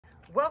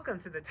Welcome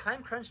to the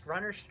Time Crunched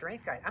Runner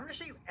Strength Guide. I'm going to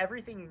show you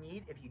everything you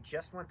need if you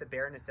just want the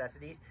bare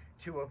necessities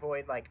to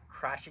avoid like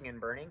crashing and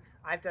burning.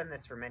 I've done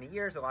this for many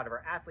years. A lot of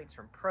our athletes,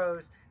 from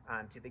pros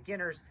to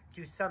beginners,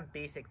 do some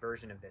basic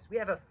version of this. We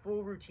have a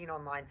full routine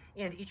online,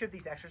 and each of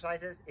these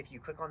exercises, if you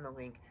click on the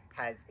link,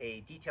 has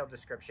a detailed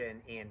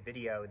description and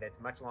video that's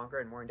much longer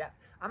and more in depth.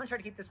 I'm going to try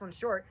to keep this one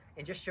short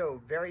and just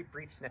show very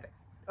brief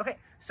snippets. Okay,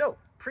 so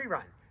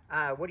pre-run,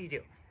 what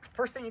do?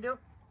 First thing you do,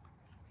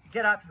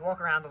 get up, you walk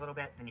around a little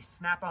bit, then you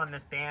snap on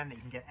this band that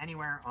you can get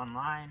anywhere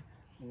online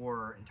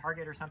or in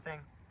Target or something.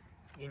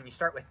 And you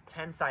start with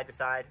 10 side to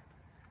side.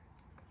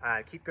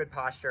 Keep good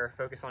posture,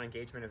 focus on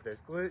engagement of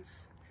those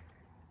glutes.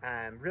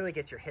 Really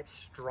get your hips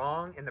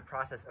strong in the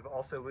process of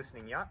also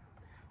loosening you up.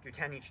 Do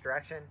 10 each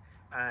direction.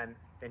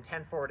 Then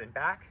 10 forward and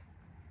back.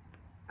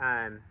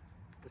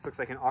 This looks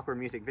like an awkward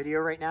music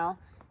video right now,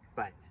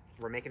 but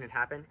we're making it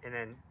happen. And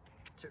then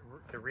to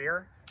the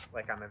rear,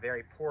 like I'm a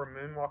very poor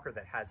moonwalker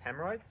that has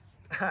hemorrhoids.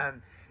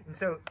 And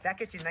so that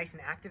gets you nice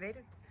and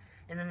activated.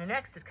 And then the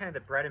next is kind of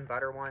the bread and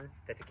butter one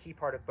that's a key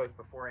part of both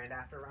before and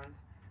after runs,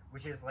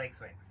 which is leg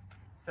swings.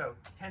 So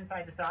 10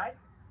 side to side,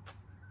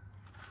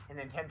 and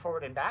then 10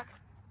 forward and back.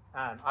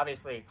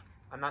 Obviously,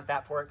 I'm not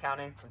that poor at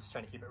counting. I'm just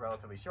trying to keep it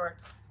relatively short.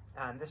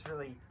 This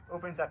really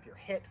opens up your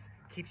hips,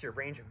 keeps your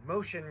range of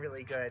motion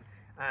really good.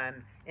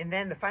 And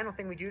then the final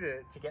thing we do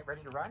to get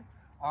ready to run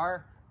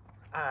are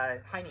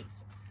high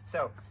knees.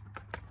 So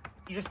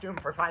you just do them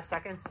for 5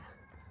 seconds.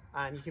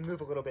 You can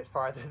move a little bit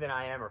farther than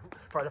I am or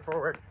farther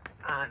forward.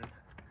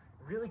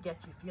 Really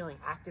gets you feeling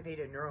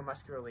activated,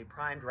 neuromuscularly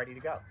primed, ready to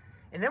go.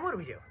 And then what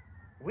do?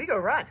 We go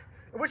run,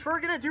 which we're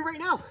gonna do right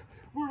now.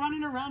 We're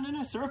running around in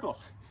a circle.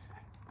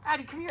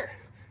 Addie, come here.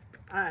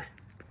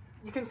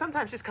 You can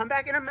sometimes just come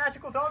back and a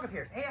magical dog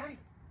appears. Hey, Addie.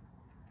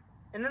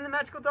 And then the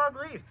magical dog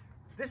leaves.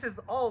 This is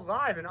all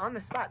live and on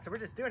the spot, so we're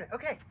just doing it.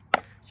 Okay,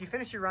 so you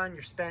finish your run,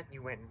 you're spent,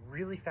 you went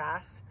really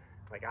fast,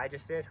 like I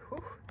just did.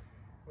 Whew,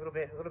 a little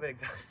bit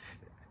exhausted.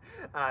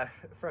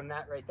 From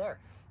that right there.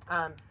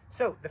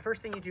 So the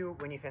first thing you do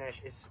when you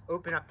finish is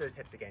open up those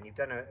hips again. You've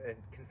done a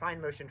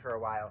confined motion for a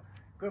while.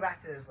 Go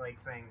back to those leg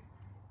swings.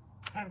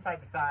 10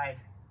 side to side,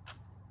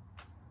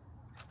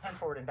 10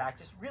 forward and back.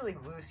 Just really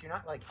loose. You're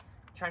not like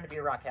trying to be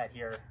a rockhead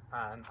here.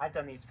 I've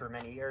done these for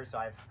many years, so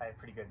I have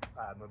pretty good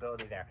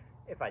mobility there,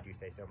 if I do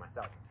say so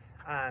myself.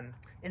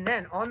 And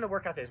then on the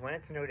workout days, when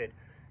it's noted,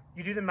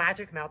 you do the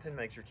magic mountain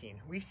legs routine.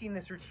 We've seen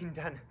this routine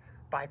done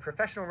by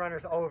professional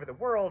runners all over the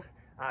world.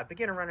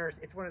 Beginner runners,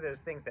 it's one of those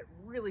things that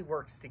really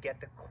works to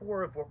get the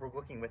core of what we're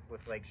looking with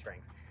leg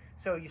strength.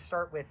 So you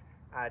start with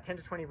 10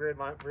 to 20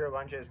 rear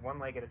lunges, one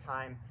leg at a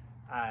time,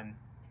 and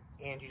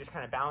you just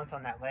kind of balance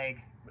on that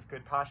leg with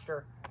good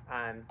posture.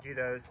 Do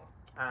those.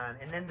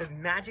 And then the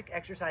magic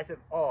exercise of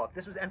all. If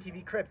this was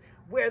MTV Cribs,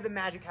 where the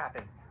magic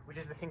happens, which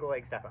is the single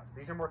leg step-ups.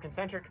 These are more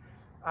concentric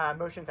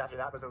motions. After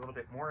that was a little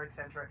bit more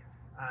eccentric.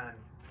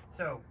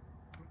 So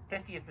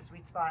 50 is the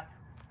sweet spot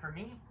for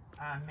me.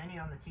 Many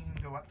on the team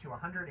go up to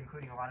 100,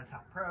 including a lot of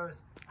top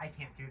pros. I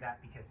can't do that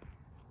because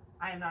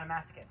I am not a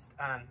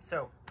masochist.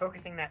 So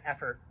focusing that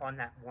effort on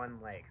that one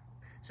leg.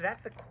 So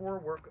that's the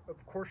core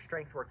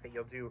strength work that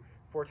you'll do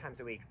 4 times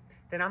a week.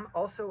 Then I'm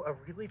also a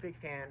really big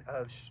fan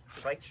of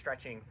light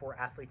stretching for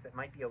athletes that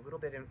might be a little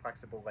bit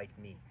inflexible like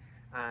me.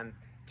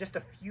 Just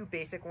a few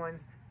basic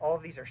ones. All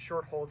of these are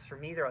short holds. For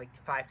me, they're like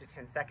 5 to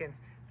 10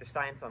 seconds. The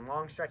science on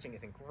long stretching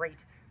isn't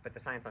great, but the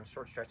science on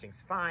short stretching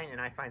is fine, and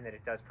I find that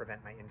it does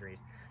prevent my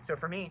injuries. So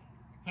for me,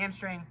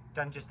 hamstring,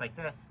 done just like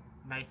this,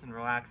 nice and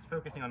relaxed,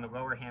 focusing on the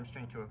lower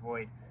hamstring to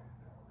avoid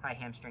high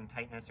hamstring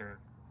tightness or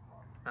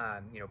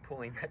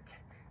pulling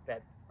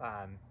that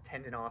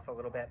tendon off a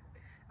little bit.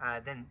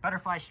 Then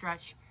butterfly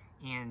stretch,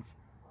 and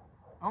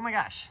oh my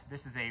gosh,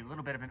 this is a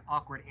little bit of an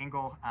awkward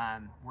angle.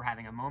 We're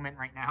having a moment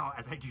right now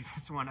as I do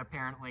this one,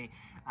 apparently.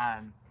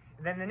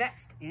 Then the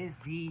next is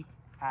the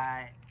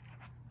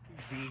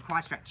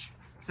quad stretch.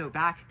 So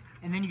back,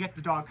 and then you get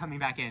the dog coming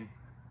back in,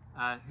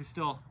 who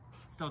still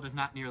does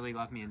not nearly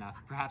love me enough.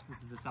 Perhaps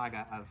this is a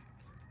saga of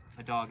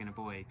a dog and a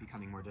boy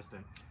becoming more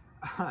distant.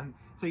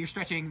 So you're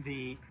stretching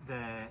the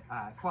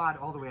quad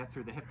all the way up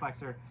through the hip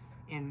flexor.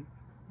 And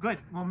good,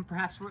 well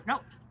perhaps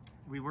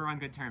we were on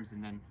good terms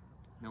and then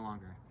no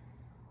longer.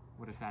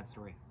 What a sad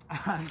story.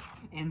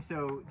 And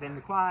so then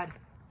the quad,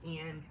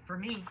 and for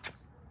me,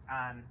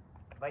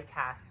 light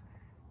calf,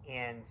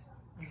 and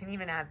you can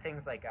even add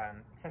things like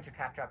eccentric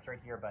calf drops right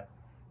here, but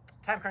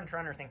Time Crunch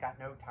runners ain't got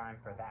no time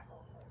for that.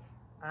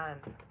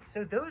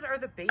 So those are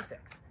the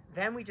basics.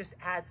 Then we just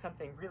add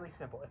something really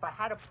simple. If I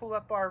had a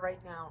pull-up bar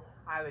right now,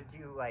 I would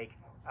do like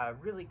a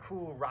really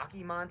cool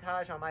Rocky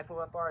montage on my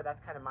pull-up bar. That's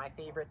kind of my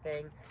favorite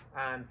thing.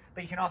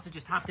 But you can also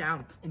just hop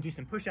down and do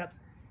some push-ups.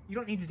 You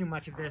don't need to do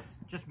much of this.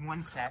 Just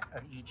one set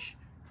of each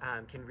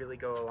can really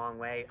go a long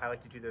way. I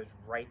like to do those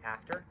right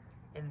after.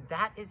 And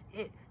that is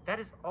it. That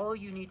is all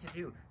you need to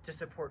do to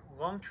support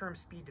long-term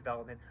speed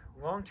development,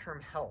 long-term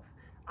health.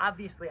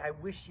 Obviously, I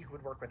wish you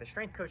would work with a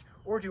strength coach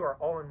or do our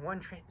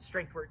all-in-one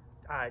strength work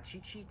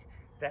cheat sheet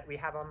that we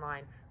have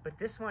online. But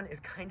this one is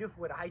kind of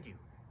what I do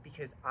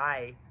because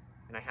I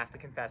and I have to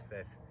confess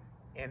this,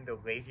 am the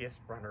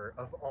laziest runner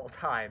of all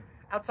time,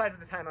 outside of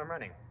the time I'm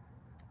running.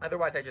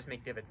 Otherwise, I just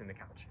make divots in the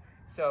couch.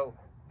 So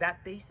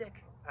that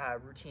basic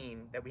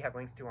routine that we have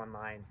links to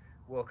online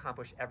will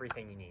accomplish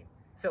everything you need.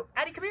 So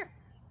Addie, come here.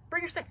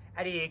 Bring your stick.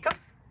 Addie, come.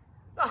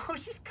 Oh,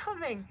 she's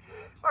coming.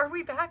 Are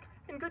we back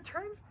in good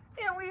terms?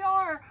 Yeah, we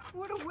are.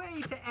 What a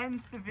way to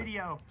end the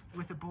video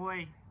with a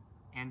boy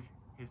and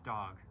his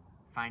dog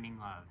finding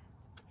love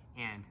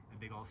and a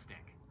big old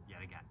stick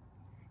yet again.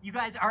 You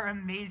guys are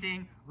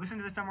amazing. Listen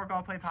to the Some Work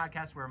All Play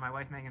podcast where my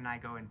wife Megan and I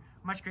go in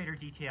much greater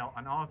detail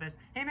on all of this.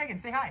 Hey Megan,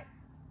 say hi.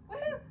 Woo!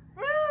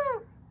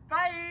 Woo!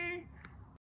 Bye!